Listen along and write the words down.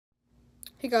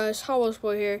Hey guys,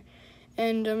 HowlWellsBoy here,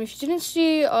 and if you didn't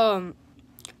see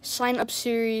Sign Up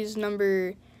Series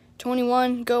number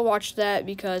 21, go watch that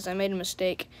because I made a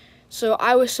mistake. So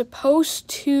I was supposed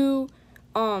to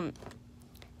move on.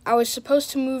 I was supposed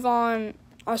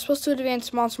to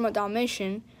advance Monster Mutt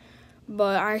Dalmatian,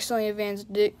 but I accidentally advanced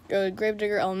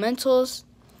Gravedigger Elementals.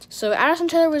 So Addison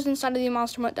Taylor was inside of the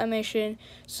Monster Mutt Dalmatian,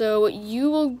 so you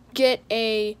will get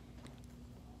a.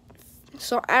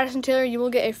 So Addison Taylor, you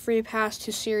will get a free pass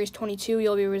to Series 22.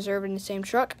 You'll be reserved in the same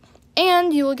truck.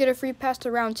 And you will get a free pass to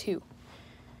Round 2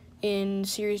 in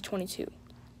Series 22.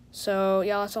 So,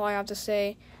 yeah, that's all I have to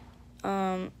say.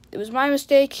 It was my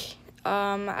mistake.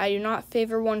 I do not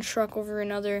favor one truck over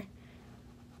another.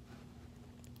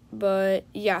 But,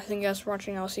 yeah, thank you guys for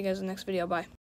watching. I'll see you guys in the next video. Bye.